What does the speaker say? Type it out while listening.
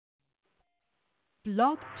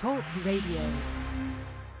Blog Talk Radio.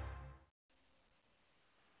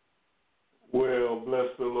 Well, bless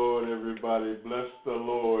the Lord, everybody. Bless the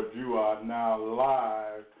Lord. You are now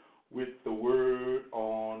live with the Word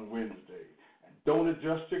on Wednesday. And don't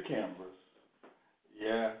adjust your cameras.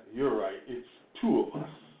 Yeah, you're right. It's two of us.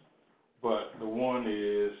 But the one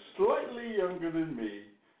is slightly younger than me,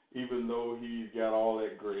 even though he's got all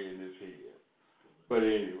that gray in his head. But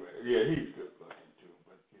anyway, yeah, he's good looking too.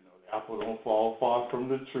 But, you know, the apple don't fall far from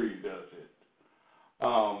the tree, does it?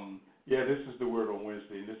 Yeah, this is the Word on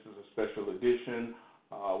Wednesday, and this is a special edition.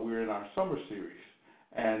 We're in our summer series.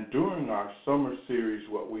 And during our summer series,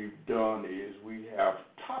 what we've done is we have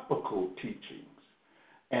topical teachings.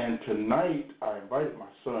 And tonight, I invited my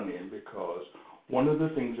son in because one of the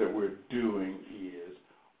things that we're doing is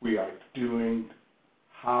we are doing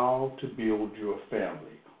how to build your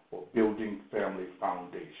family or building family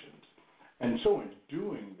foundations. And so in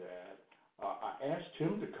doing that, I asked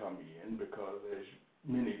him to come in because, as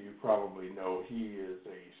many of you probably know, he is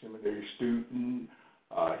a seminary student.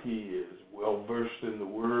 He is well-versed in the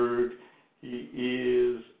Word. He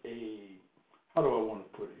is how do I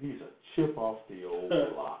want to put it? He's a chip off the old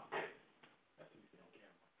block. That's what you say on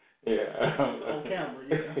camera. Yeah. On camera,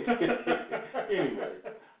 yeah. Anyway,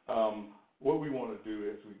 what we want to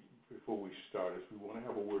do before we start is we want to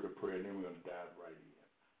have a word of prayer, and then we're going to dive right in.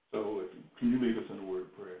 So can you lead us in a word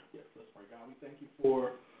of prayer? Yes, let's pray. God, we thank you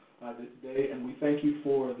for this day, and we thank you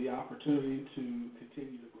for the opportunity to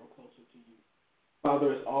continue to grow closer to you.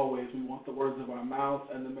 Father, as always, we want the words of our mouth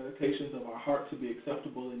and the meditations of our heart to be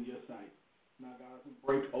acceptable in your sight. Now, God, as we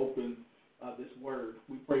break open this word,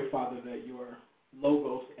 we pray, Father, that your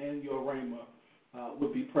logos and your rhema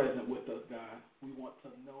would be present with us, God. We want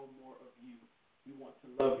to know more of you. We want to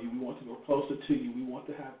love you. We want to grow closer to you. We want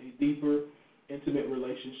to have a deeper, intimate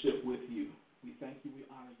relationship with you. We thank you. We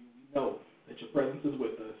honor you. We know that your presence is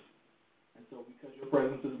with us. And so because your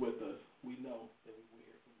presence is with us, we know that we will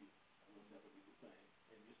hear from you and we'll never be the same.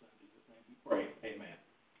 In your son Jesus' name we pray. Amen.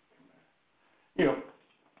 Amen. You know,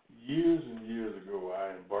 years and years ago,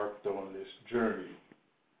 I embarked on this journey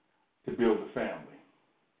to build a family.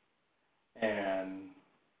 And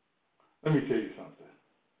let me tell you something.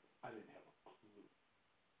 I didn't have a clue.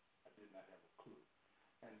 I did not have a clue.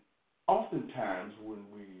 And oftentimes when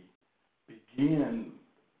we begin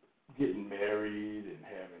getting married and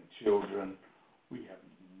having children, we have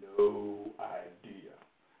no idea.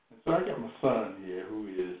 And so I got my son here who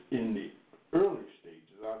is in the early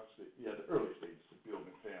stages, the early stages of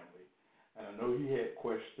building family. And I know he had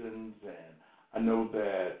questions, and I know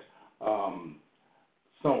that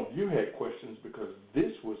some of you had questions because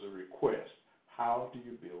this was a request. How do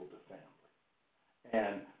you build a family?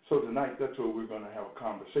 And so tonight, that's what we're going to have a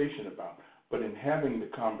conversation about. But in having the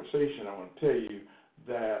conversation, I want to tell you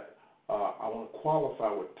that I want to qualify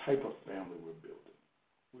what type of family we're building.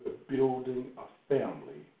 We're building a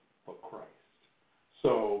family for Christ.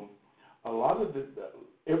 So a lot of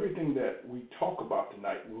everything that we talk about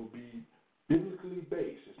tonight will be biblically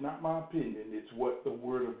based. It's not my opinion. It's what the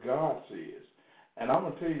Word of God says. And I'm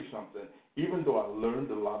going to tell you something. Even though I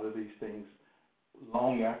learned a lot of these things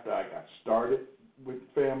long after I got started with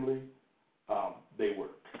family, they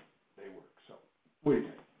work. They work. So what do you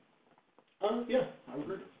think? Yeah, I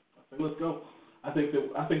agree. I think let's go. I think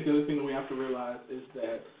the other thing that we have to realize is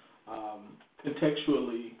that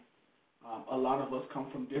contextually, a lot of us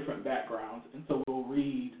come from different backgrounds, and so we'll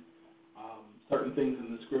read certain things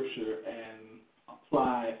in the Scripture and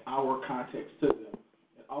apply our context to them.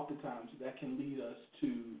 And oftentimes, that can lead us to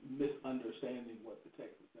misunderstanding what the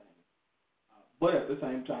text is saying. But at the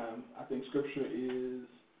same time, I think Scripture is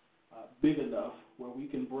big enough where we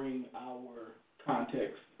can bring our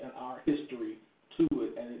context and our history to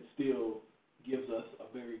it, and it still gives us a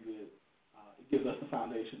very good, it gives us the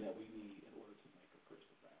foundation that we need in order to make a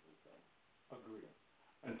Christian family. So, agree.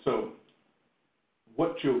 And so,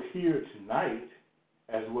 what you'll hear tonight,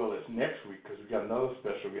 as well as next week, because we've got another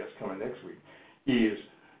special guest coming next week, is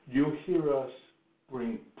you'll hear us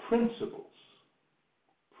bring principles.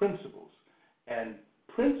 And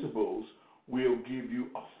principles will give you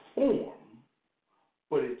a form,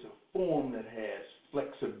 but it's a form that has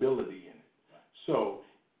flexibility in it. So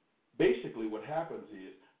basically what happens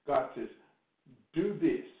is God says, do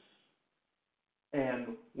this.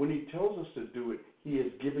 And when he tells us to do it, he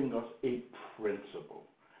is giving us a principle.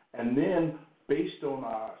 And then based on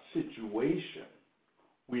our situation,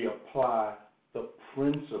 we apply the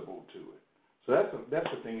principle to it. So that's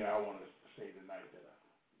the thing that I want to say tonight. That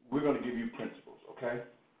we're going to give you principles, okay?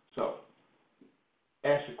 So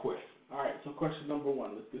ask your question. All right, so question number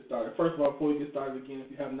one, let's get started. First of all, before we get started again,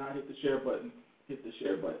 if you have not hit the share button, hit the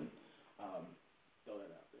share button. Throw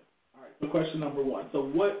that out there. All right. So question number one. So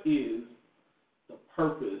what is the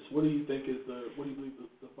purpose? What do you think is what do you believe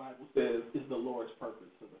the Bible says is the Lord's purpose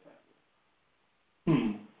for the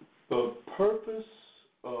family? The purpose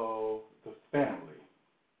of the family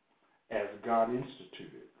as God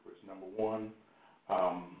instituted was number one,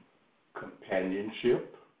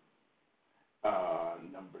 companionship.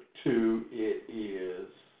 Number two, it is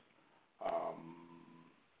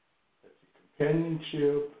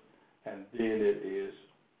companionship, and then it is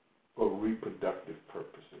for reproductive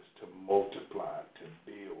purposes, to multiply, to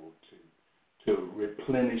build, to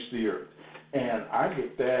replenish the earth. And I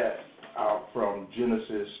get that out from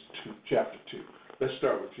Genesis chapter 2. Let's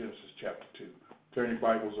start with Genesis chapter 2. Turn your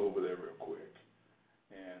Bibles over there real quick.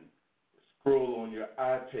 And scroll on your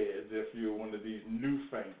iPads if you're one of these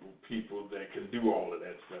newfangled people that can do all of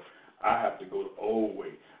that stuff. I have to go the old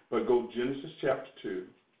way. But go Genesis chapter 2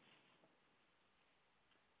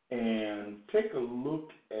 and take a look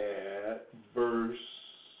at verse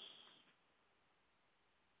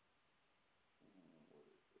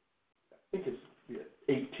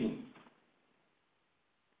 18.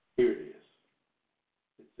 Here it is.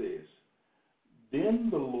 It says, "Then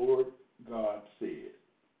the Lord God said,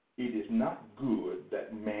 it is not good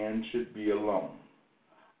that man should be alone.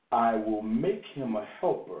 I will make him a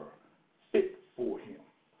helper fit for him."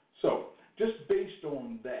 So, just based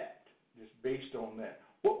on that,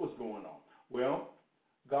 what was going on? Well,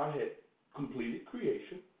 God had completed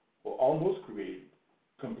creation, or almost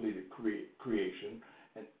completed creation,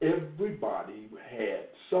 and everybody had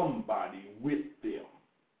somebody with them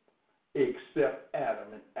except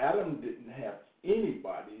Adam. And Adam didn't have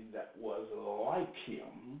anybody that was like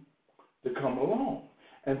him to come along.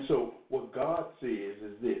 And so what God says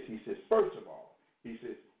is this. He says, first of all, he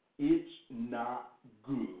says, it's not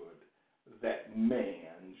good that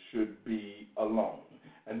man should be alone.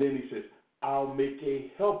 And then he says, I'll make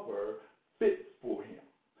a helper fit for him.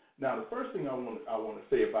 Now, the first thing I want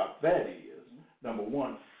to say about that is, number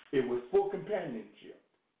one, it was for companionship,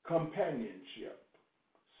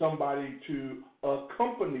 somebody to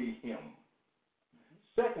accompany him.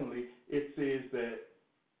 Secondly, it says that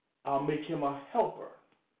I'll make him a helper.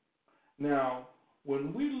 Now,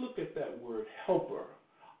 when we look at that word helper,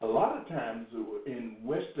 a lot of times in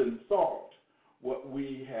Western thought, what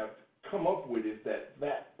we have come up with is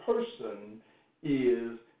that person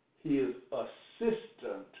is his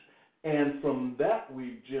assistant. And from that,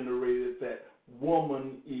 we've generated that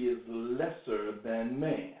woman is lesser than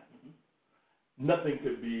man. Nothing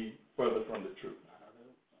could be further from the truth.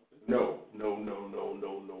 No.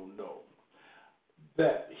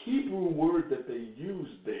 That Hebrew word that they use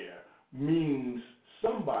there means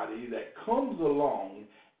somebody that comes along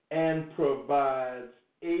and provides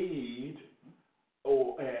aid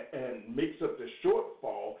and makes up the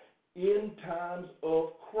shortfall in times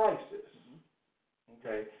of crisis.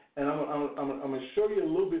 Okay, and I'm going to show you a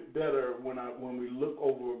little bit better when we look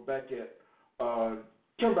over back at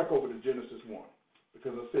turn back over to Genesis 1,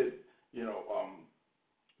 because I said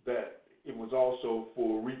that it was also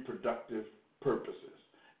for reproductive purposes,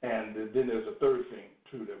 and then there's a third thing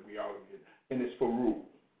too that we already did, and it's for rule.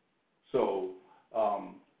 So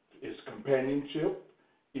it's companionship,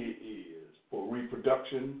 it is for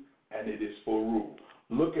reproduction, and it is for rule.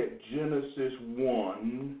 Look at Genesis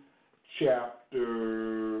 1,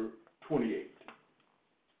 chapter 28.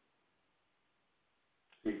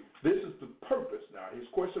 See, this is the purpose. Now, his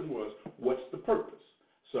question was, what's the purpose?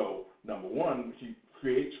 So, number one, he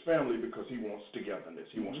creates family because he wants togetherness.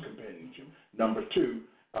 He wants companionship. Number two,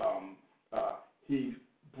 he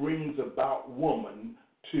brings about woman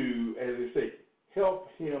to, as they say, help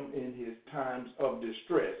him in his times of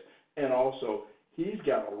distress. And also, he's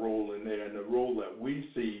got a role in there, and the role that we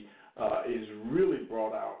see is really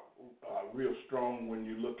brought out real strong when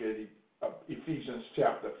you look at Ephesians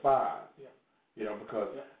chapter 5. Yeah. Because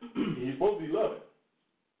he's supposed to be loving.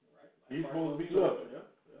 Right. He's supposed to be loving. Yeah.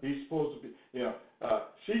 He's supposed to be,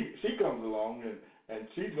 she comes along and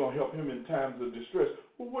she's going to help him in times of distress.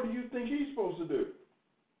 Well, what do you think he's supposed to do?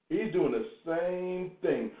 He's doing the same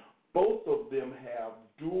thing. Both of them have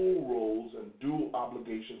dual roles and dual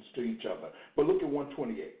obligations to each other. But look at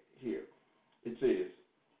 128 here. It says,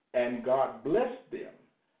 and God blessed them,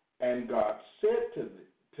 and God said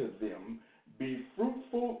to them, be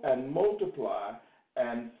fruitful and multiply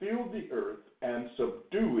and fill the earth and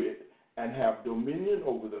subdue it and have dominion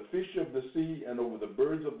over the fish of the sea and over the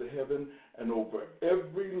birds of the heaven and over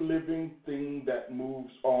every living thing that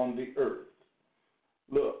moves on the earth.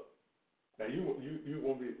 Look, now you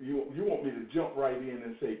want me to jump right in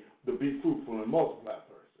and say the be fruitful and multiply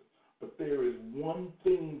person, but there is one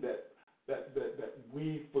thing that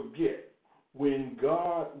we forget. When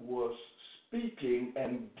God was speaking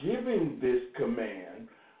and giving this command,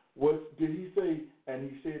 did he say, and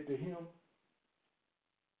he said to him?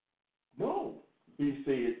 No. He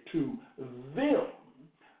said to them.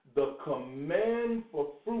 The command for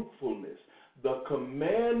fruitfulness, the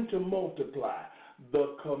command to multiply,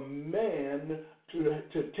 the command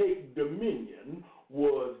to take dominion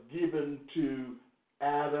was given to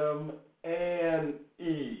Adam and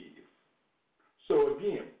Eve. So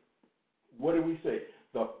again, what do we say?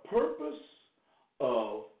 The purpose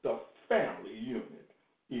of the family unit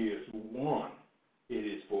is one, it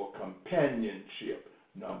is for companionship.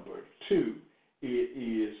 Number two, it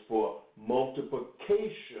is for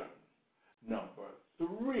multiplication. Number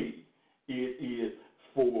three, it is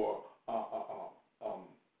for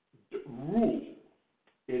rule.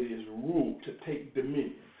 It is rule, to take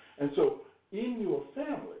dominion. And so in your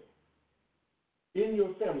family, in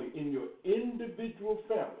your individual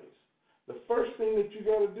families, the first thing that you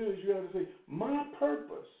got to do is you got to say, my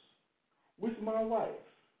purpose with my wife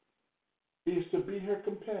is to be her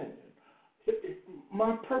companion.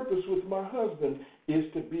 My purpose with my husband is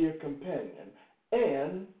to be a companion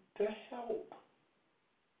and to help.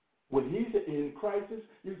 When he's in crisis,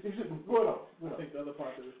 you should go on. I think the other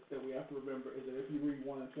part that we have to remember is that if you read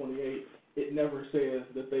 1 and 28, it never says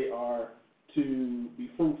that they are to be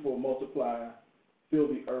fruitful, multiply, fill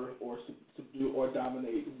the earth, or subdue or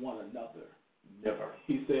dominate one another. Never.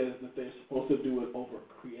 He says that they're supposed to do it over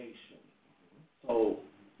creation. So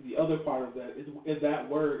the other part of that is that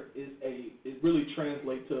word it really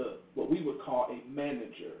translates to what we would call a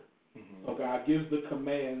manager. Mm-hmm. So God gives the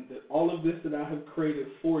command that all of this that I have created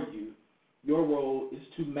for you, your role is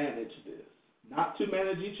to manage this. Not to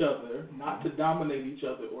manage each other, not to dominate each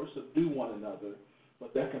other or subdue one another,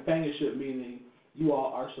 but that companionship, meaning you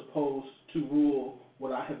all are supposed to rule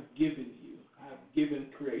what I have given you. I have given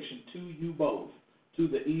creation to you both, to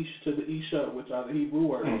the Isha, which are the Hebrew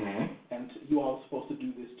words, mm-hmm. and you all are supposed to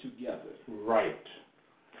do this together. Right.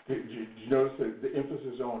 Did you notice that the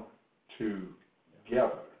emphasis on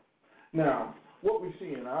together? Now, what we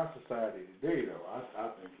see in our society today, though, I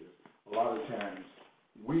think is a lot of times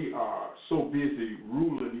we are so busy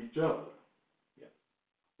ruling each other,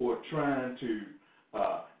 or trying to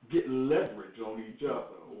get leverage on each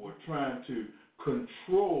other, or trying to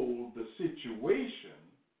control the situation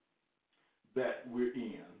that we're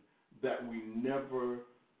in, that we never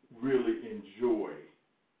really enjoy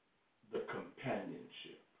the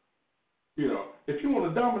companionship. You know, if you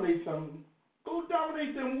want to dominate something, go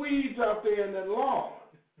dominate them weeds out there in that lawn.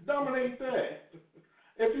 Dominate that.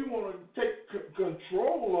 If you want to take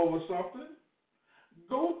control over something,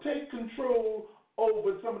 go take control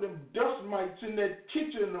over some of them dust mites in that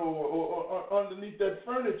kitchen or underneath that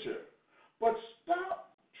furniture. But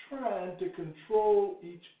stop trying to control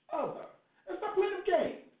each other. And stop playing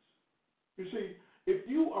games. You see, if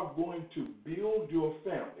you are going to build your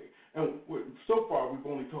family, and so far we've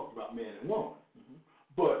only talked about man and woman, mm-hmm.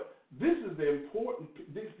 but this is important.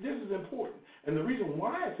 This is important, and the reason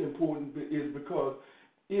why it's important is because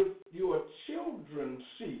if your children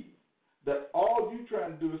see that all you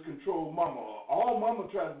trying to do is control mama, or all mama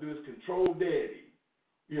trying to do is control daddy,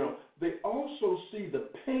 you know, they also see the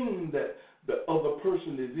pain that the other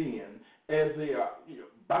person is in as they are, you know,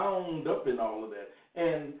 bound up in all of that,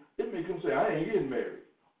 and it makes them say, I ain't getting married,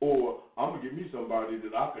 or I'm gonna get me somebody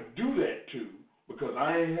that I could do that to because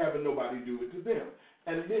I ain't having nobody do it to them.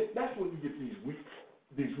 And then that's when you get these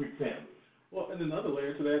weak families. Well, and another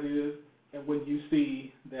layer to that is, and when you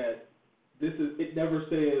see that it never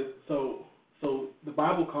says, so the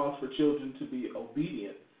Bible calls for children to be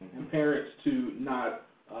obedient, mm-hmm. and parents to not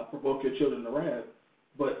provoke your children to wrath,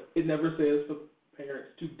 but it never says for parents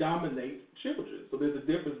to dominate children. So there's a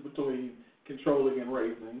difference between controlling and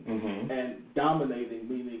raising, mm-hmm. and dominating,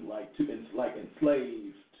 meaning like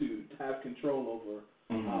enslave, to have control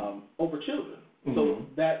over children. Mm-hmm. So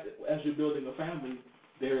that, as you're building a family,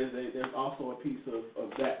 there's also a piece of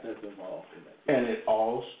that's involved in that. And it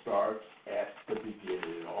all starts at the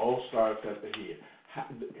beginning. It all starts at the head.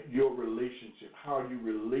 Your relationship, how you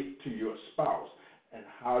relate to your spouse, and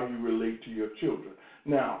how you relate to your children.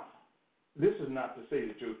 Now, this is not to say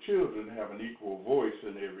that your children have an equal voice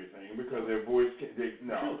in everything, because their voice they're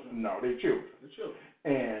children. They're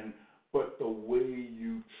children. But the way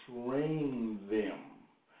you train them,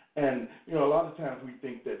 and you know, a lot of times we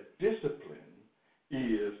think that discipline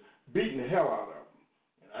is beating the hell out of them.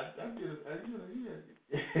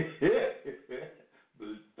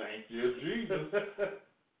 Thank you, Jesus.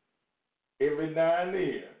 Every now and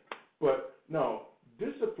then, but no.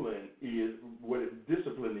 Discipline is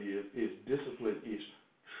discipline is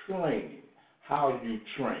training. How you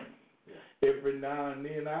train. Every now and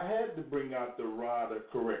then I had to bring out the rod of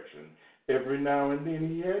correction. Every now and then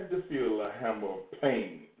he had to feel a hammer of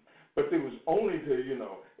pain. But it was only to,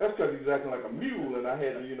 that's because he was acting like a mule, and I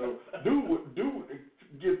had to,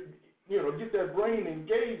 get that brain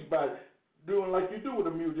engaged by doing like you do with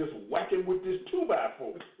a mule, just whacking with this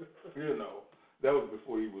 2x4. That was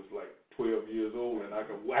before he was like 12 years old, and I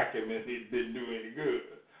could whack him and it didn't do any good.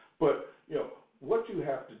 But, what you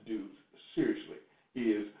have to do, seriously,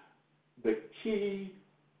 is the key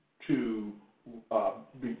to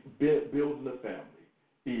building a family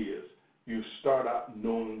is you start out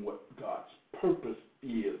knowing what God's purpose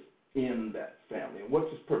is in that family. And what's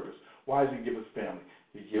his purpose? Why does he give us family?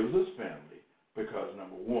 He gives us family because,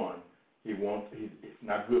 number one, it's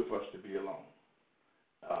not good for us to be alone,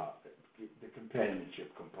 the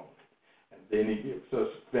companionship component. And then he gives us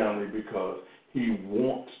family because he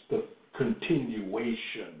wants the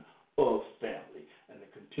continuation of family. And the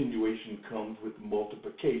continuation comes with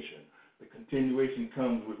multiplication. The continuation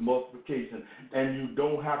comes with multiplication, and you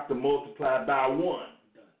don't have to multiply by 1.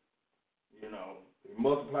 You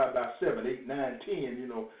multiply by 7, 8, 9,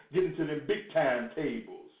 10, get into them big time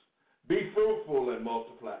tables. Be fruitful and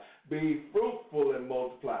multiply. Be fruitful and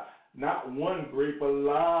multiply. Not one grape, a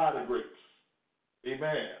lot of grapes.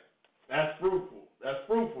 Amen. That's fruitful. That's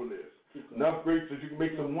fruitfulness. Enough grapes that you can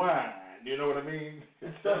make some wine. You know what I mean?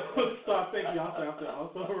 So I think you also have to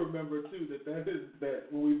also remember too that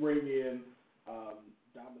when we bring in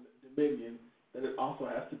dominion, that it also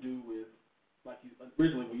has to do with, like you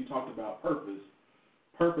originally when you talked about purpose.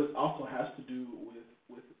 Purpose also has to do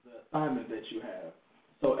with the assignment that you have.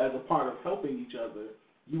 So as a part of helping each other,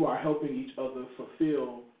 you are helping each other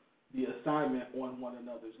fulfill the assignment on one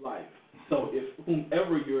another's life. So if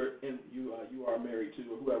whomever you are married to,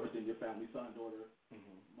 or whoever's in your family, son, daughter,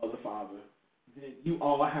 mother, father, then you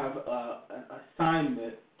all have an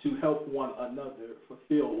assignment to help one another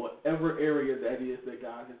fulfill whatever area that is that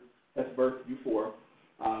God has birthed you for,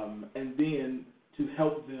 and then to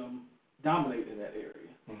help them dominate in that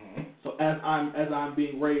area. Mm-hmm. So as I'm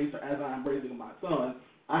being raised, or as I'm raising my son,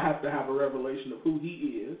 I have to have a revelation of who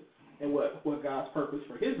he is and what God's purpose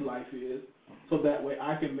for his life is, so that way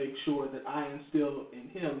I can make sure that I instill in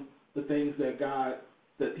him the things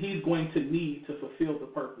that he's going to need to fulfill the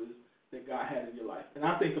purpose that God had in your life. And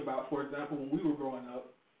I think about, for example, when we were growing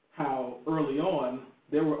up, how early on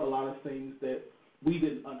there were a lot of things that we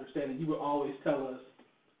didn't understand, and you would always tell us,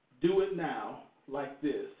 do it now like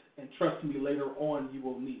this, and trust me, later on you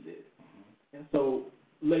will need it. Mm-hmm. And so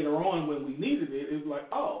later on when we needed it, it was like,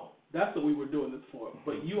 oh, that's what we were doing this for.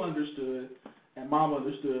 But you understood, and Mom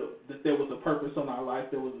understood, that there was a purpose on our life,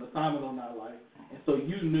 there was an assignment on our life, and so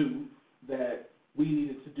you knew that we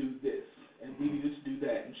needed to do this, and we needed to do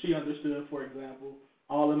that. And she understood, for example,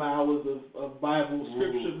 all them hours of Bible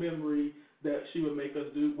scripture memory that she would make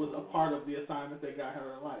us do was a part of the assignment that God had in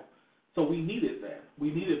our life. So we needed that.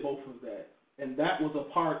 We needed both of that. And that was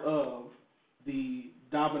a part of the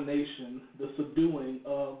domination, the subduing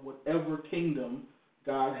of whatever kingdom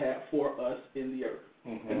God had for us in the earth.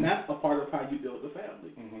 Mm-hmm. And that's a part of how you build a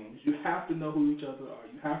family. Mm-hmm. You have to know who each other are.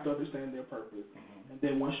 You have to understand their purpose. Mm-hmm. And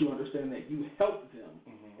then once you understand that, you help them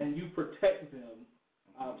and you protect them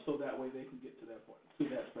so that way they can get to that point,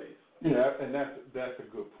 to that space. Yeah, and that's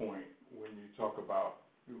a good point when you talk about,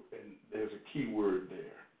 and there's a key word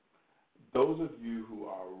there. Those of you who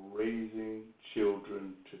are raising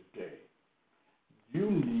children today, you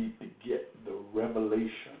need to get the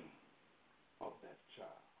revelation of that child.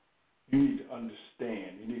 You need to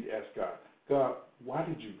understand. You need to ask God, why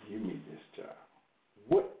did you give me this child?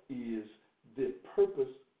 What is the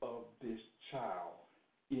purpose of this child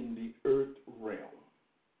in the earth realm?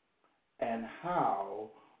 And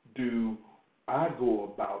how do I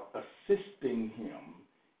go about assisting him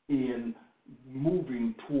in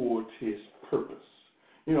moving towards his purpose?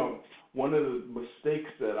 One of the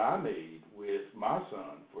mistakes that I made with my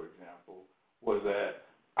son, for example, was that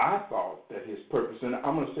I thought that his purpose, and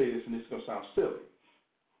I'm going to say this and it's going to sound silly,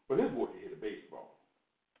 but this boy can hit a baseball.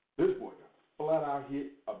 This boy can flat out hit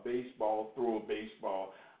a baseball, throw a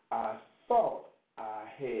baseball. I thought I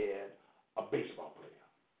had a baseball player.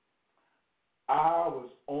 I was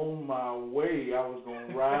on my way. I was going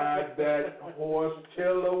to ride that horse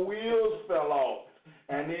till the wheels fell off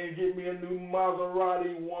and then get me a new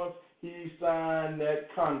Maserati once he signed that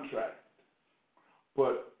contract.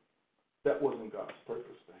 But that wasn't God's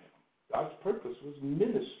purpose for him. God's purpose was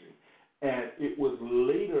ministry. And it was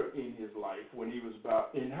later in his life, when he was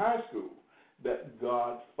about in high school, that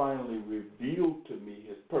God finally revealed to me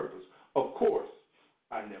his purpose. Of course,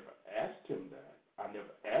 I never asked him that. I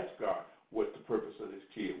never asked God what the purpose of this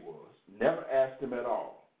kid was. Never asked him at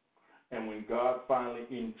all. And when God finally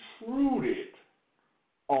intruded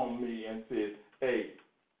on me and said, hey,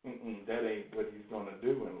 that ain't what he's going to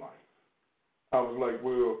do in life, I was like,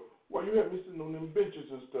 well, why you have me sitting on them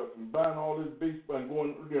benches and stuff and buying all this baseball and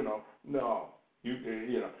going, no, you did,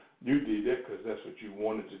 you did that because that's what you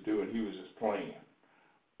wanted to do, and he was just playing.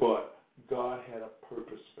 But God had a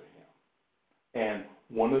purpose for him. And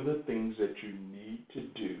one of the things that you need to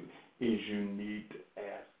do is you need to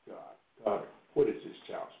ask God, what is this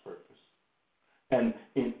child's purpose? And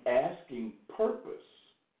in asking purpose,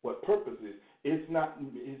 what purpose is, it's not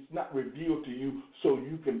revealed to you so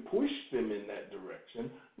you can push them in that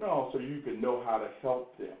direction. No, so you can know how to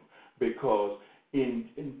help them. Because in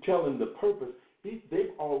telling the purpose, they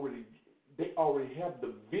already have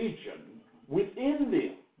the vision within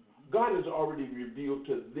them. God has already revealed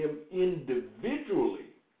to them individually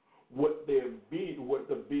what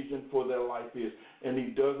the vision for their life is, and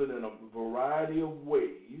he does it in a variety of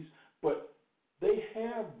ways. But they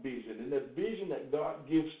have vision, and the vision that God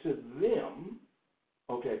gives to them,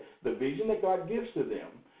 the vision that God gives to them,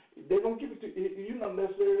 they don't give it to you. Don't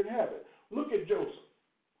necessarily have it. Look at Joseph.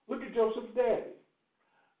 Look at Joseph's daddy.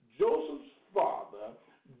 Joseph's father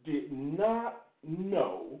did not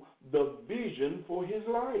know the vision for his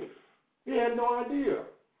life. He had no idea.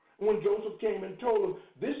 When Joseph came and told him,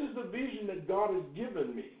 this is the vision that God has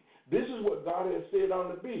given me. This is what God has said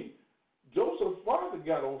I'm to be. Joseph's father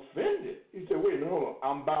got offended. He said, wait a minute, hold on.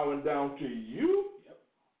 I'm bowing down to you? Yep.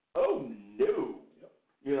 Oh, no.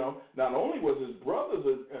 Yep. Not only was his brothers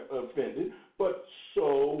offended, but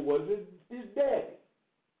so was his daddy.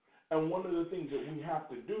 And one of the things that we have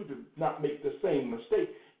to do to not make the same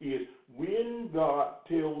mistake is when God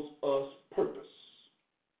tells us purpose,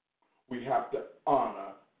 we have to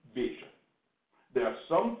honor vision. There are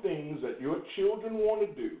some things that your children want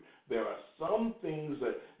to do. There are some things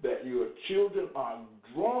that your children are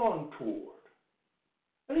drawn toward.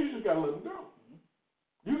 And you just got to let them go.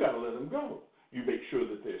 You got to let them go. You make sure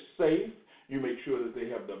that they're safe. You make sure that they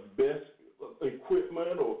have the best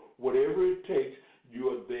equipment or whatever it takes. You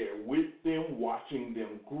are there with them, watching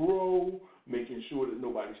them grow, making sure that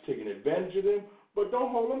nobody's taking advantage of them, but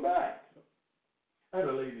don't hold them back. I had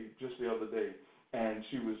a lady just the other day, and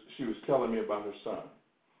she was telling me about her son.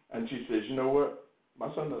 And she says, you know what?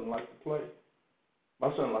 My son doesn't like to play.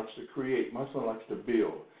 My son likes to create. My son likes to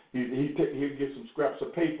build. He'll get some scraps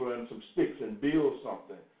of paper and some sticks and build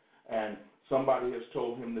something. And somebody has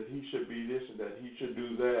told him that he should be this and that he should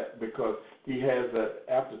do that because he has that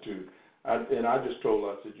aptitude. And I just told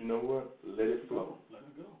her, I said, you know what? Let it flow. Let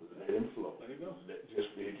it go. Let him flow. Let it go.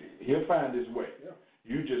 He'll find his way. Yeah.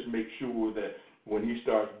 You just make sure that when he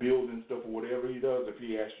starts building stuff or whatever he does, if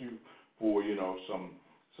he asks you for,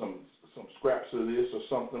 some scraps of this or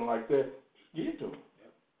something like that, just give it to him.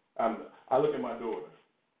 Yep. I look at my daughter.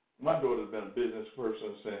 My daughter's been a business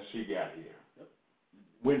person since she got here. Yep.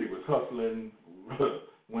 Wendy was hustling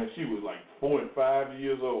when she was like 4 and 5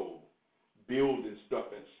 years old, building stuff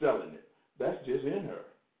and selling it. That's just in her.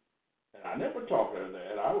 And I never taught her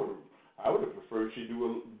that. I would have preferred she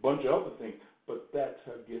do a bunch of other things, but that's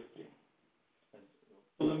her gifting.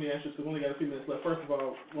 So let me ask you, because we only got a few minutes left. First of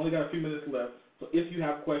all, we only got a few minutes left. So if you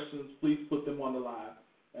have questions, please put them on the line,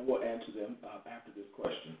 and we'll answer them after this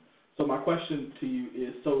question. So my question to you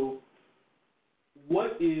is,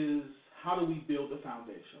 how do we build the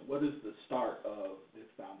foundation? What is the start of this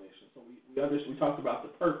foundation? So we talked about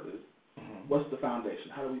the purpose. Mm-hmm. What's the foundation?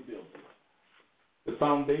 How do we build it? The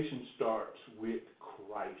foundation starts with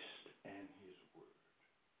Christ and his word.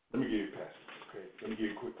 Let me give you a passage, okay? Let me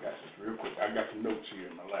give you a quick passage, real quick. I got some notes here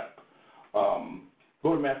in my lap.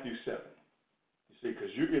 Go to Matthew 7. You see,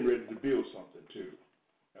 because you're getting ready to build something too.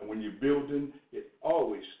 And when you're building, it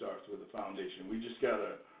always starts with a foundation. We just got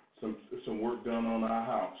some work done on our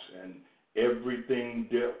house, and everything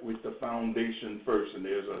dealt with the foundation first. And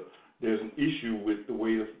there's an issue with the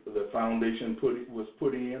way the foundation was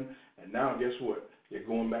put in, and now guess what? They're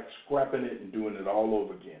going back, scrapping it, and doing it all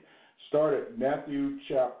over again. Start at Matthew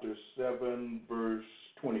chapter 7, verse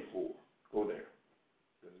 24. Go there.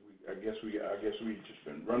 I guess we just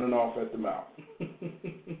been running off at the mouth.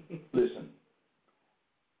 Listen.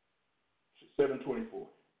 7:24.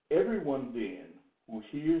 Everyone then who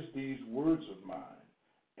hears these words of mine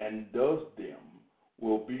and does them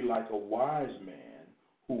will be like a wise man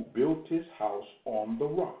who built his house on the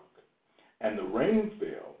rock. And the rain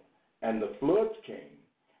fell, and the floods came,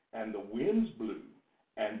 and the winds blew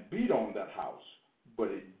and beat on that house, but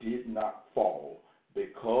it did not fall,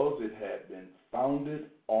 because it had been founded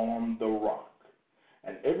on the rock.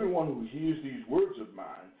 And everyone who hears these words of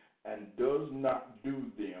mine and does not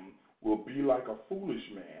do them will be like a foolish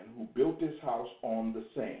man who built his house on the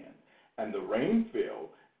sand. And the rain fell,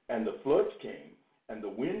 and the floods came, and the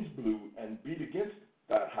winds blew and beat against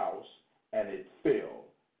that house, and it fell,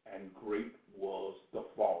 and great was the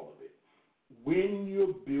fall of it. When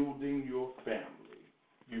you're building your family,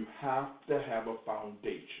 you have to have a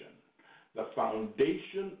foundation. The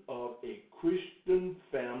foundation of a Christian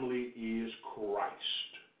family is Christ.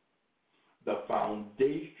 The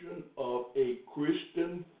foundation of a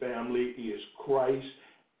Christian family is Christ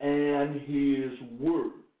and His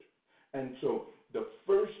Word. And so the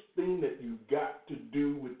first thing that you've got to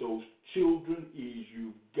do with those children is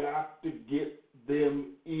you've got to get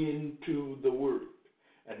them into the Word.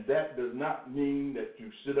 And that does not mean that you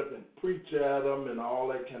sit up and preach at them and all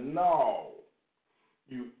that. No.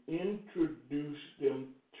 You introduce them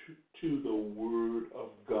to the Word of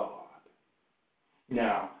God.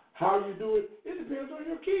 Now, how you do it, it depends on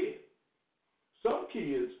your kid. Some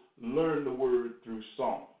kids learn the Word through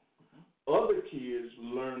song. Other kids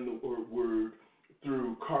learn the Word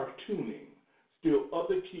through cartooning. Still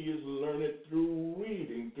other kids learn it through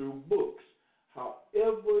reading, through books.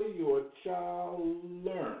 However your child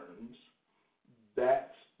learns,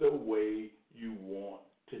 that's the way you want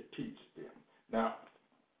to teach them. Now,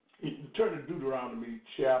 turn to Deuteronomy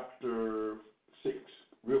chapter 6,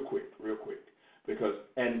 real quick, because,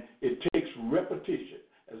 and it takes repetition.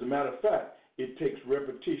 As a matter of fact, it takes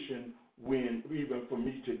repetition even for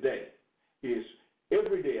me today, is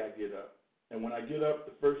every day I get up, and when I get up,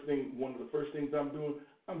 one of the first things I'm doing,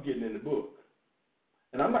 I'm getting in the book.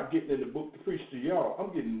 And I'm not getting in the book to preach to y'all.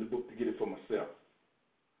 I'm getting in the book to get it for myself.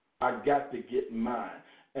 I got to get mine.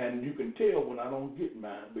 And you can tell when I don't get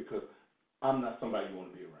mine because I'm not somebody you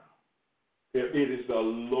want to be around. It is the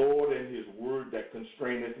Lord and His Word that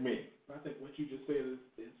constraineth me. I think what you just said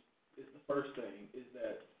is the first thing, is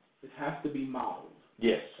that it has to be modeled.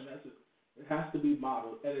 Yes. And that's it. It has to be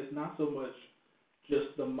modeled. And it's not so much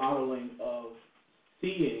just the modeling of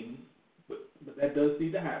seeing, but that does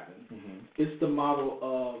need to happen. Mm-hmm. It's the model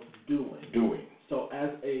of doing. Doing. So as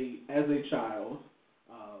a child,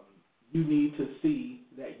 you need to see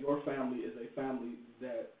that your family is a family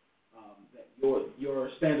that your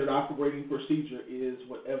standard operating procedure is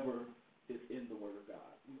whatever is in the Word of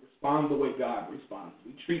God. We respond the way God responds.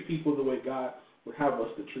 We treat people the way God would have us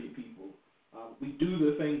to treat people. We do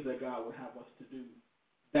the things that God would have us to do.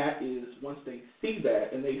 That is, once they see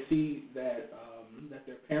that and they see that that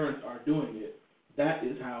their parents are doing it, that's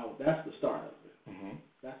the start of it. Mm-hmm.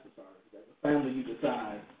 That's the start of it. As a family, you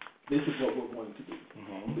decide, this is what we're going to do.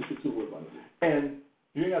 Mm-hmm. This is who we're going to be. And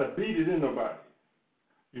you ain't got to beat it in nobody.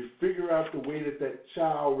 You figure out the way that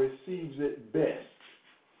child receives it best.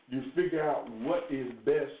 You figure out what is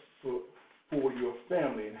best for your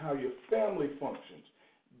family and how your family functions.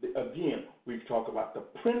 Again, we talk about the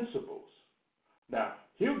principles. Now,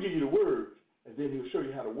 He'll give you the words, and then He'll show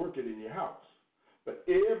you how to work it in your house. But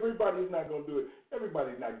everybody's not going to do it.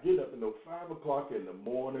 Everybody's not getting up at 5 o'clock in the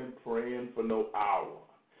morning praying for no hour.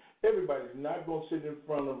 Everybody's not going to sit in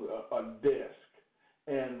front of a desk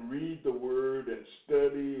and read the Word and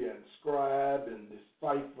study and scribe and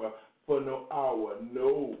decipher for no hour.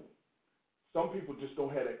 No. Some people just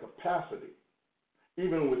don't have that capacity.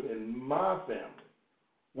 Even within my family,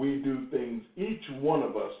 we do things, each one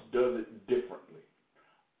of us does it differently.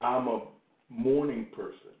 I'm a morning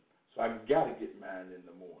person, so I got to get mine in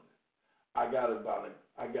the morning.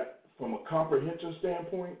 From a comprehension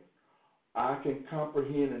standpoint, I can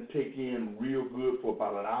comprehend and take in real good for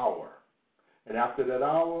about an hour. And after that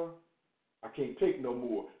hour, I can't take no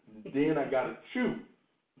more. Then I got to chew.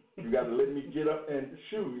 You got to let me get up and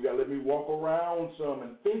chew. You got to let me walk around some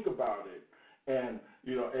and think about it. And,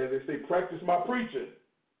 as they say, practice my preaching.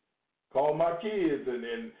 Call my kids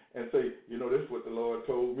and say, this is what the Lord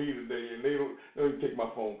told me today. And they don't even take my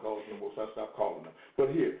phone calls no more, so I stopped calling them. But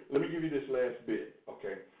here, let me give you this last bit,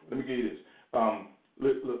 okay? Let me give you this.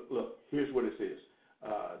 Look, here's what it says.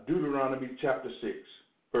 Deuteronomy chapter 6,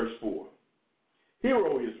 verse 4. Hear,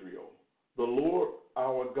 O Israel, the Lord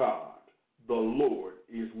our God, the Lord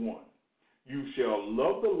is one. You shall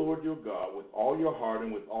love the Lord your God with all your heart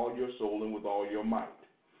and with all your soul and with all your might.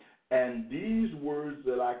 And these words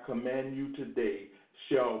that I command you today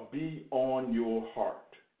shall be on your heart.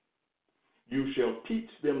 You shall teach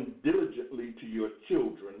them diligently to your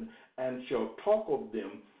children, and shall talk of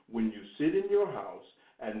them when you sit in your house,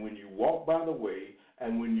 and when you walk by the way,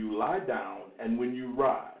 and when you lie down, and when you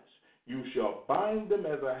rise. You shall bind them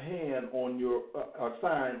as a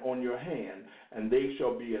sign on your hand, and they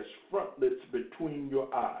shall be as frontlets between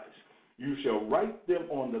your eyes. You shall write them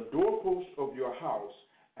on the doorposts of your house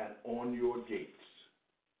and on your gates.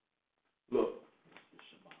 Look,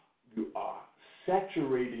 you are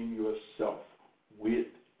saturating yourself with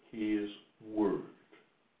His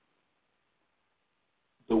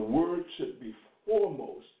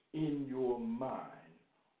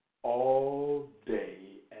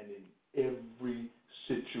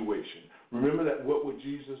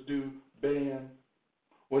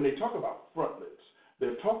when they talk about frontlets,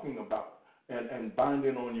 they're talking about and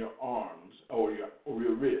binding on your arms or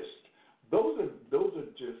your wrist. Those are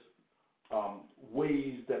just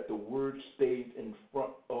ways that the word stays in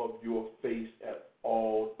front of your face at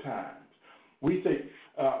all times. We say,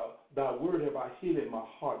 "Thy word have I hid in my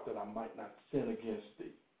heart that I might not sin against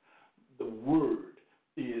thee." The word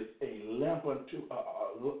is a lamp unto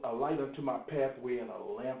a light unto my pathway and a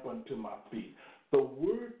lamp unto my feet. The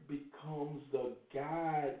word becomes the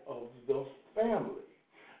guide of the family,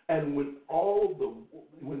 and when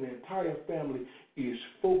the entire family is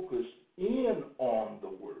focused in on the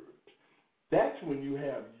word, that's when you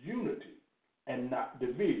have unity and not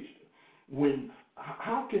division.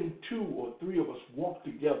 How can 2 or 3 of us walk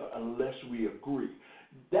together unless we agree?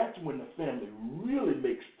 That's when the family really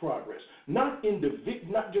makes progress. Not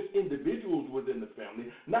just individuals within the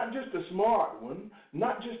family, not just the smart one,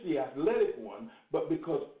 not just the athletic one, but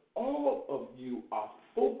because all of you are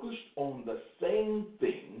focused on the same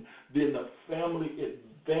thing, then the family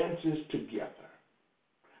advances together.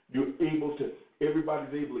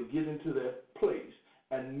 Everybody's able to get into their place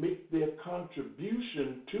and make their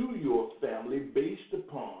contribution to your family based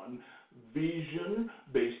upon vision,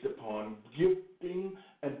 based upon gifting,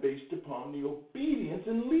 and based upon the obedience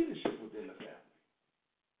and leadership within the family.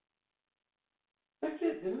 That's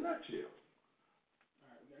it in a nutshell. All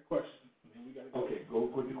right, we got a question. We got to go. Okay, go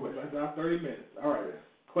with the question. That's about 30 minutes. All right.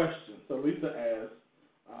 Question. So Lisa asks,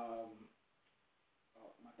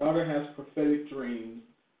 my daughter has prophetic dreams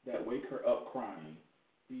that wake her up crying.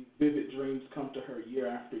 These vivid dreams come to her year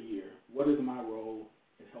after year. What is my role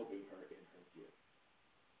in helping her in her gift?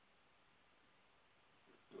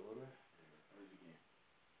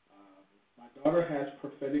 My daughter has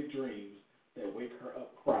prophetic dreams that wake her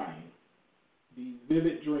up crying. These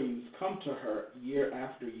vivid dreams come to her year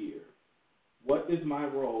after year. What is my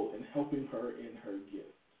role in helping her in her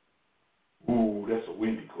gift? Ooh, that's a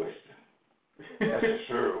windy question. That's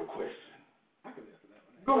a Cheryl question. I can answer that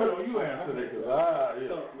one. Go ahead, you answer that, because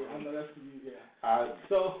I know that's for you, yeah.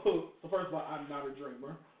 So first of all, I'm not a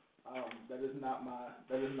dreamer. That is not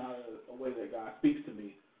a way that God speaks to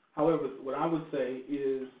me. However, what I would say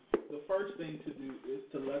is the first thing to do is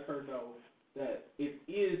to let her know that it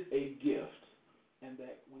is a gift, and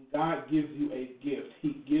that when God gives you a gift,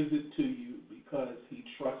 He gives it to you because He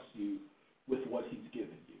trusts you with what He's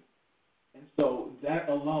given you. And so that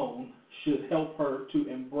alone should help her to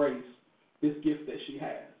embrace this gift that she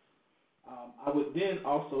has. I would then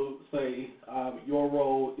also say your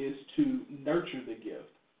role is to nurture the gift.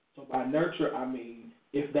 So by nurture, I mean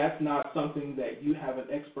if that's not something that you have an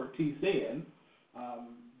expertise in,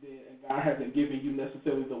 then God hasn't given you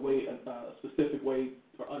necessarily a specific way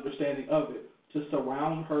for understanding of it, to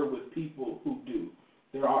surround her with people who do.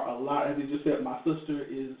 There are a lot, as you just said, my sister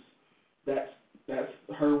that's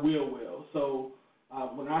her will. So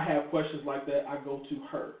when I have questions like that, I go to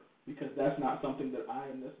her, because that's not something that I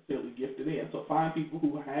am necessarily gifted in. So find people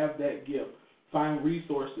who have that gift. Find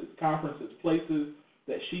resources, conferences, places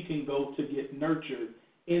that she can go to get nurtured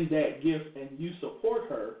in that gift, and you support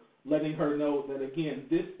her, letting her know that, again,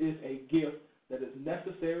 this is a gift that is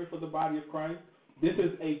necessary for the body of Christ. This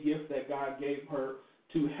is a gift that God gave her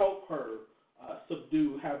to help her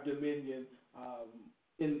subdue, have dominion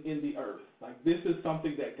in the earth. Like, this is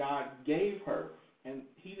something that God gave her, and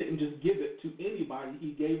He didn't just give it to anybody.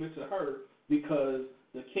 He gave it to her because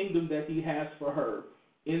the kingdom that He has for her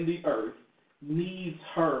in the earth needs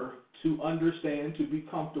her to understand, to be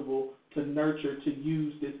comfortable, to nurture, to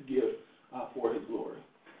use this gift for His glory.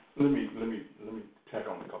 Let me tack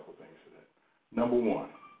on a couple things to that. Number one,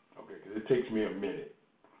 okay, because it takes me a minute,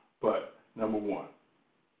 but number one,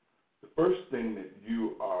 the first thing that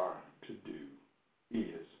you are to do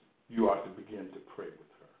is you are to begin to pray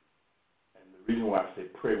with her. And the reason why I say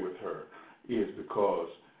pray with her is because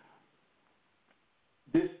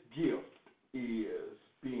this gift is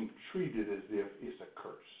being treated as if it's a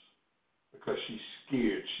curse, because she's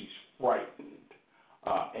scared, she's frightened,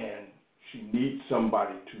 and she needs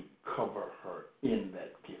somebody to cover her in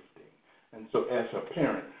that gifting. And so as a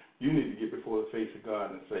parent, you need to get before the face of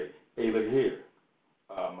God and say, hey, look here,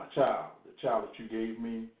 my child, the child that you gave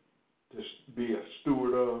me to be a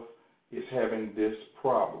steward of is having this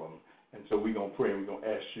problem. And so we're going to pray and we're going to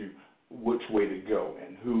ask you which way to go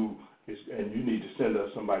and and you need to send us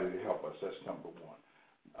somebody to help us. That's number one.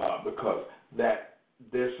 Because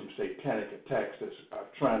there's some satanic attacks that's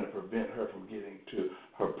trying to prevent her from getting to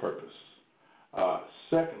her purpose.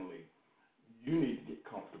 Secondly, you need to get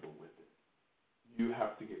comfortable with it. You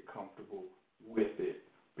have to get comfortable with it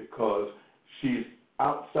because she's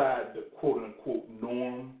outside the quote-unquote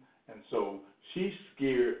norm, and so she's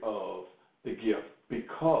scared of the gift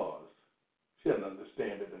because she doesn't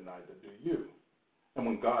understand it, and neither do you. And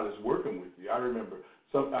when God is working with you, I remember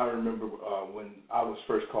when I was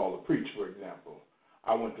first called to preach, for example.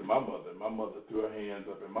 I went to my mother, and my mother threw her hands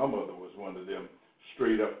up, and my mother was one of them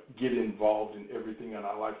straight up get involved in everything in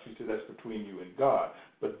our life. She said, that's between you and God.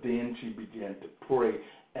 But then she began to pray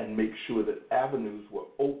and make sure that avenues were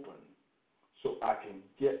open so I can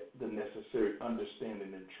get the necessary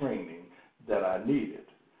understanding and training that I needed.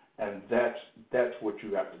 And that's what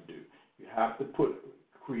you have to do. You have to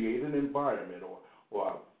create an environment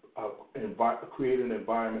create an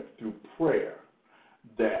environment through prayer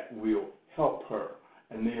that will help her.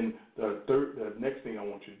 And then the next thing I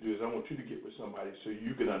want you to do is I want you to get with somebody so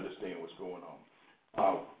you can understand what's going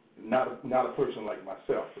on. Not a person like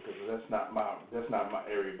myself, because that's not my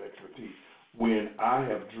area of expertise. When I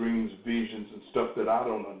have dreams, visions, and stuff that I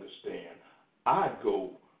don't understand, I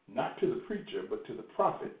go not to the preacher but to the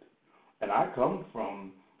prophet. And I come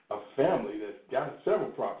from a family that's got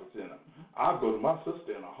several prophets in them. I'll go to my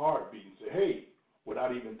sister in a heartbeat and say, hey,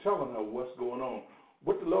 without even telling her what's going on,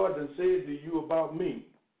 what the Lord done said to you about me.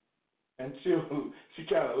 And she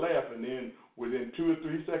kind of laugh, and then within 2 or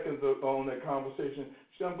 3 seconds on that conversation,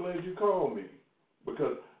 she said, I'm glad you called me,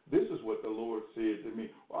 because this is what the Lord said to me.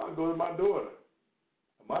 Well, I go to my daughter.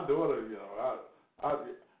 My daughter,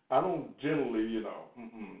 I don't generally,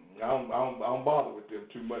 I don't bother with them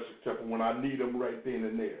too much, except for when I need them right then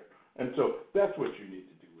and there. And so that's what you need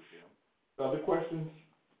to do with them. Other questions?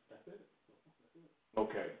 That's it.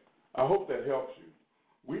 Okay. I hope that helps you.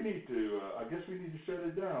 We need to, I guess we need to shut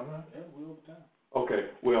it down, huh? Yeah, we're over time. Okay.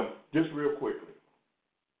 Well, just real quickly.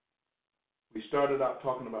 We started out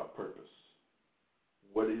talking about purpose.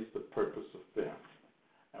 What is the purpose of family?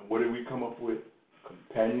 And what did we come up with?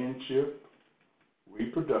 Companionship,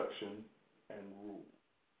 reproduction, and rule.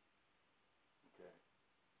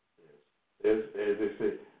 Okay. As they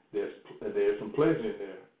say, there's some pleasure in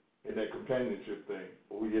there, in that companionship thing.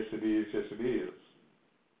 Oh, yes it is, yes it is.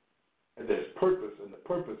 And there's purpose, and the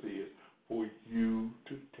purpose is for you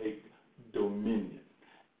to take dominion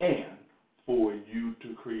and for you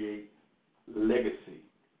to create legacy.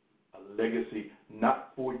 A legacy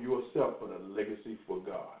not for yourself, but a legacy for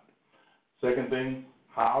God. Second thing,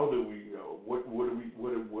 how do we, what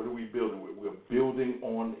are we building with? We're building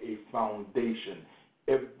on a foundation.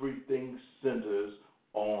 Everything centers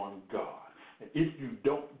on God. And if you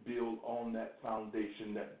don't build on that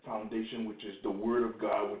foundation which is the Word of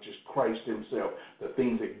God, which is Christ himself, the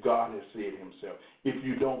things that God has said himself, if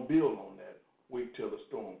you don't build on that, wait till the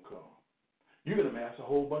storm comes. You can amass a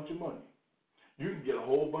whole bunch of money. You can get a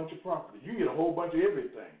whole bunch of property. You can get a whole bunch of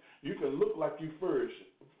everything. You can look like you're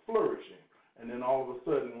flourishing. And then all of a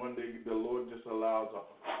sudden, one day, the Lord just allows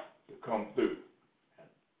to come through. And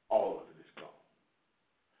all of it is gone.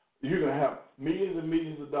 You're going to have millions and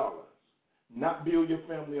millions of dollars. Not build your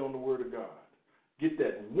family on the Word of God. Get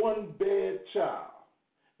that one bad child.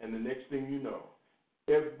 And the next thing you know,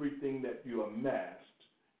 everything that you amassed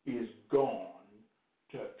is gone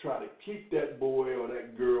to try to keep that boy or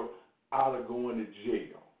that girl out of going to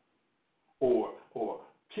jail, or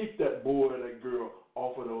keep that boy or that girl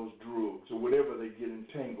off of those drugs or whatever they get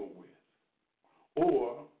entangled with,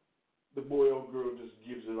 or the boy or girl just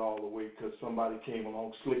gives it all away because somebody came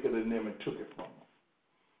along slicker than them and took it from them.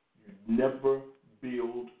 You never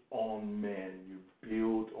build on man. You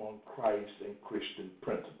build on Christ and Christian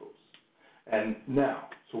principles. And now,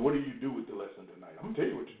 so what do you do with the lesson tonight? I'm going to tell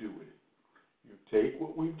you what you do with it. You take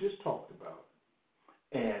what we've just talked about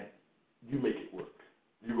and you make it work.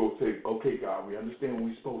 You go say, okay, God, we understand what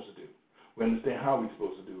we're supposed to do. We understand how we're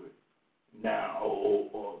supposed to do it. Now,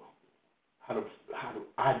 how do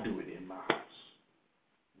I do it in my house?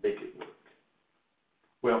 Make it work.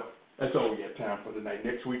 Well, that's all we have time for tonight.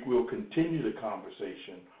 Next week, we'll continue the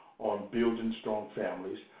conversation on building strong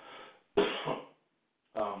families.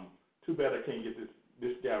 Too bad I can't get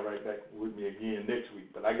this guy right back with me again next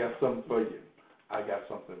week, but I got something for you. I got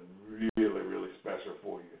something really, really special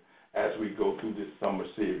for you as we go through this summer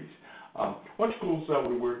series. Why don't you close out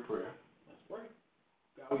with a word of prayer? Let's pray.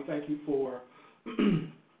 God, we thank you for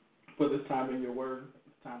this time in your word,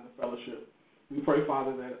 this time of fellowship. We pray,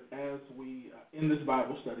 Father, that as we, in this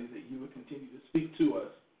Bible study, that you would continue to speak to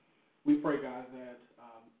us. We pray, God, that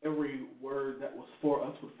every word that was for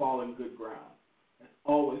us would fall in good ground. As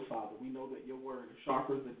always, Father, we know that your word is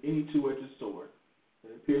sharper than any two-edged sword,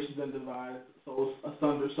 that it pierces and divides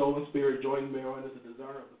asunder soul and spirit, joint and marrow, and is a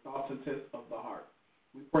discerner of the thoughts and intents of the heart.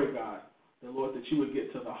 We pray, God, that, Lord, that you would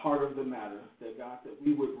get to the heart of the matter, that, God, that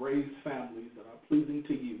we would raise families that are pleasing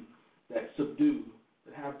to you, that subdue,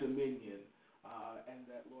 that have dominion, and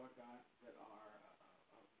that, Lord God, that are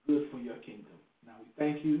good for your kingdom. Now we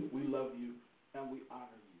thank you, we love you, and we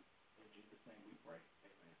honor you. In Jesus' name we pray.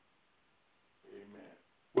 Amen. Amen.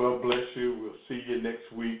 Well, bless you. We'll see you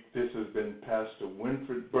next week. This has been Pastor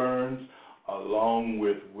Winfred Burns, along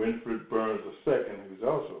with Winfred Burns II, who's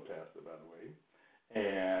also a pastor, by the way.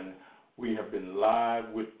 And we have been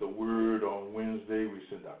live with the Word on Wednesday. We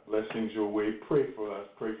send our blessings your way. Pray for us.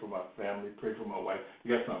 Pray for my family. Pray for my wife.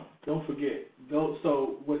 You got something? Don't forget.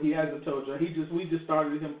 So what he hasn't told you, we just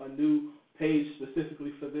started him a new page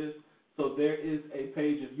specifically for this. So there is a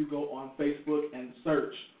page, if you go on Facebook and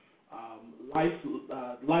search Life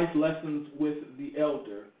Lessons with the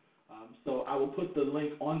Elder. So I will put the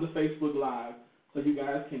link on the Facebook Live so you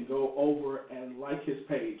guys can go over and like his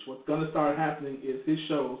page. What's going to start happening is his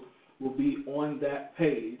shows will be on that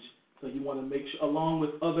page. So you want to make sure, along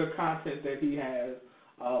with other content that he has,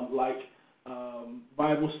 like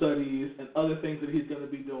Bible studies and other things that he's going to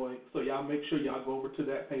be doing. So y'all make sure y'all go over to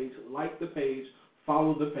that page, like the page,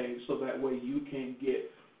 follow the page, so that way you can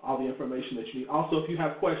get all the information that you need. Also, if you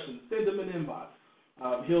have questions, send him an inbox.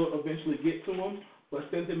 He'll eventually get to them, but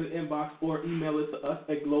send him an inbox or email it to us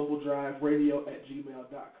at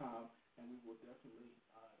globaldriveradio@gmail.com, and we will definitely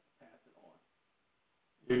pass it on.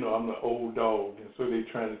 You know, I'm an old dog, and so they're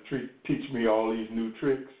trying to teach me all these new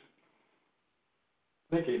tricks.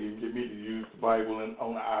 They can't even get me to use the Bible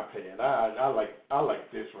on the iPad. I like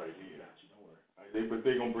this right here. Don't worry. But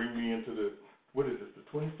they're going to bring me into the, what is this, the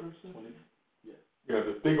 21st century? Yeah,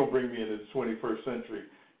 they're going to bring me into the 21st century,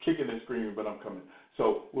 kicking and screaming, but I'm coming.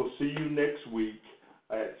 So we'll see you next week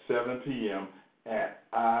at 7 p.m., and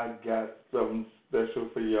I got something special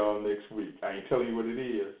for y'all next week. I ain't telling you what it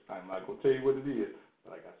is. I'm not going to tell you what it is,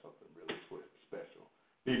 but I got something really special.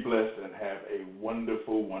 Be blessed and have a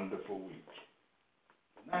wonderful, wonderful week.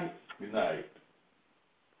 Good night. Good night.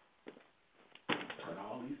 Turn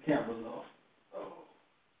all these cameras off.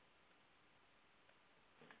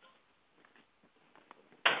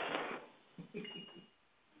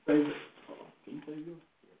 Save it. Can you save yours?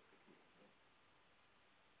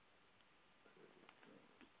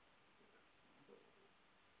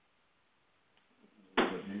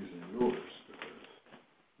 I'm using yours because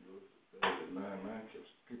yours is better than mine. Mine kept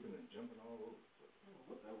skipping and jumping all over.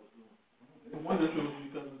 What that was doing. I wonder if it was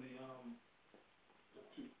because